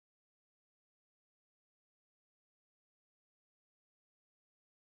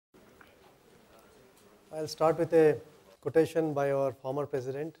I'll start with a quotation by our former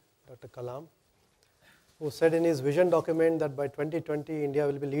president, Dr. Kalam, who said in his vision document that by 2020 India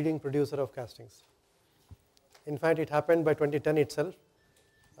will be leading producer of castings. In fact, it happened by 2010 itself.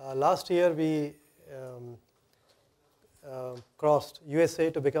 Last year we crossed USA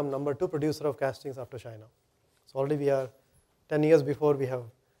to become #2 producer of castings after China. So already we are 10 years before we have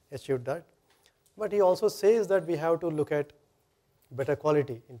achieved that. But he also says that we have to look at better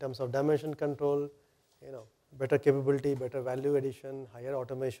quality in terms of dimension control, better capability, better value addition, higher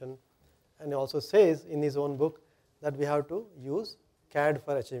automation. And he also says in his own book that we have to use CAD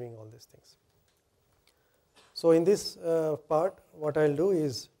for achieving all these things. So in this part, what I'll do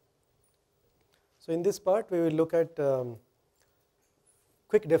is, so in this part we will look at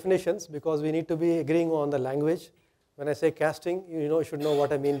quick definitions because we need to be agreeing on the language. When I say casting, you should know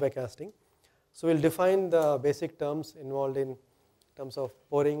what I mean by casting. So we'll define the basic terms involved in terms of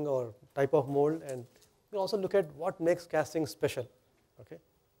pouring or type of mold, and we'll also look at what makes casting special. Okay.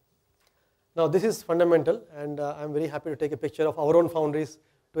 Now this is fundamental, and I'm very happy to take a picture of our own foundries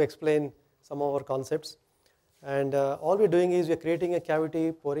to explain some of our concepts. And all we're doing is we're creating a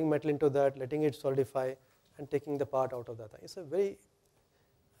cavity, pouring metal into that, letting it solidify, and taking the part out of that. It's a very,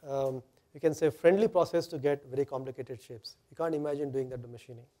 you can say, friendly process to get very complicated shapes. You can't imagine doing that to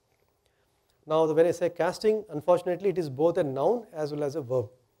machining. Now when I say casting, unfortunately it is both a noun as well as a verb.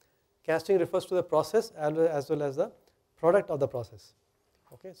 Casting refers to the process as well as the product of the process.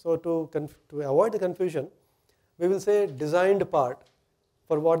 Okay, so to avoid the confusion, we will say designed part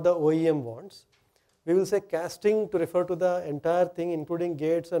for what the OEM wants. We will say casting to refer to the entire thing, including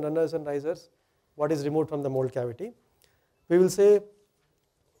gates and runners and risers, what is removed from the mold cavity. We will say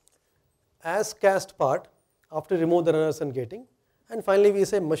as cast part after remove the runners and gating. And finally we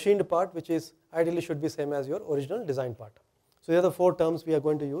say machined part, which is ideally should be same as your original design part. So these are the 4 terms we are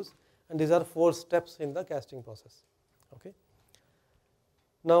going to use, and these are 4 steps in the casting process. Okay.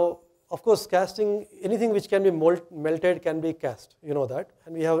 Now of course casting, anything which can be melted can be cast, you know that,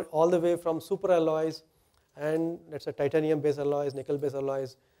 and we have all the way from super alloys and let's say titanium based alloys, nickel based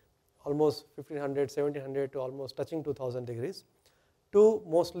alloys, almost 1500, 1700 to almost touching 2000 degrees, to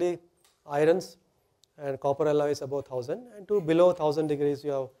mostly irons and copper alloys above 1000, and to below 1000 degrees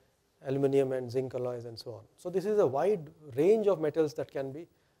you have aluminum and zinc alloys and so on. So this is a wide range of metals that can be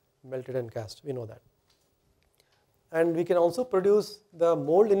melted and cast, we know that. And we can also produce the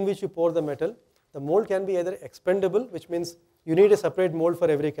mold in which you pour the metal. The mold can be either expendable, which means you need a separate mold for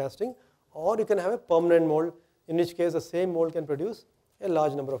every casting, or you can have a permanent mold, in which case the same mold can produce a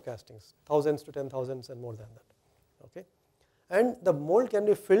large number of castings, thousands to 10,000s and more than that. Okay. And the mold can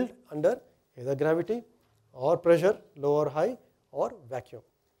be filled under either gravity or pressure, low or high, or vacuum.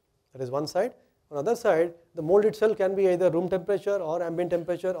 That is one side. On the other side, the mold itself can be either room temperature or ambient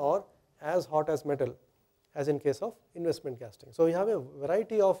temperature or as hot as metal, as in case of investment casting. So you have a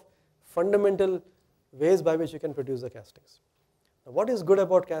variety of fundamental ways by which you can produce the castings. Now what is good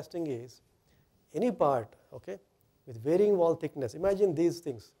about casting is any part, okay, with varying wall thickness, imagine these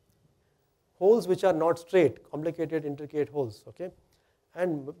things, holes which are not straight, complicated intricate holes, okay,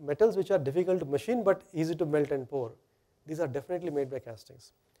 and metals which are difficult to machine but easy to melt and pour. These are definitely made by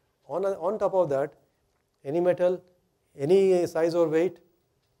castings. On top of that, any metal, any size or weight,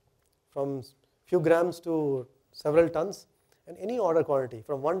 from few grams to several tons, and any order quantity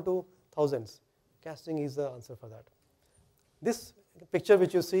from 1 to thousands, casting is the answer for that. This picture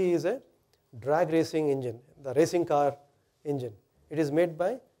which you see is a drag racing engine, the racing car engine. It is made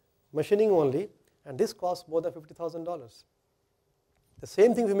by machining only, and this costs more than $50,000. The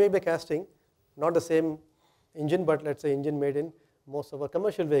same thing we made by casting, not the same engine, but let's say engine made in most of our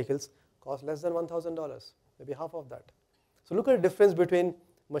commercial vehicles cost less than $1,000, maybe half of that. So look at the difference between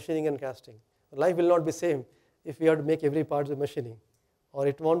machining and casting. Life will not be same if we have to make every part with machining, or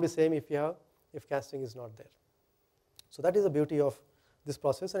it won't be same if casting is not there. So that is the beauty of this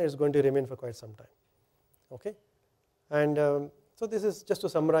process, and it's going to remain for quite some time. Okay, and so this is just to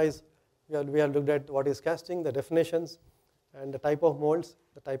summarize. We have looked at what is casting, the definitions, and the type of molds,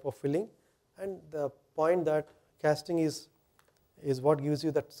 the type of filling, and the point that casting is what gives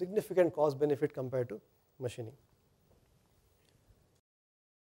you that significant cost benefit compared to machining.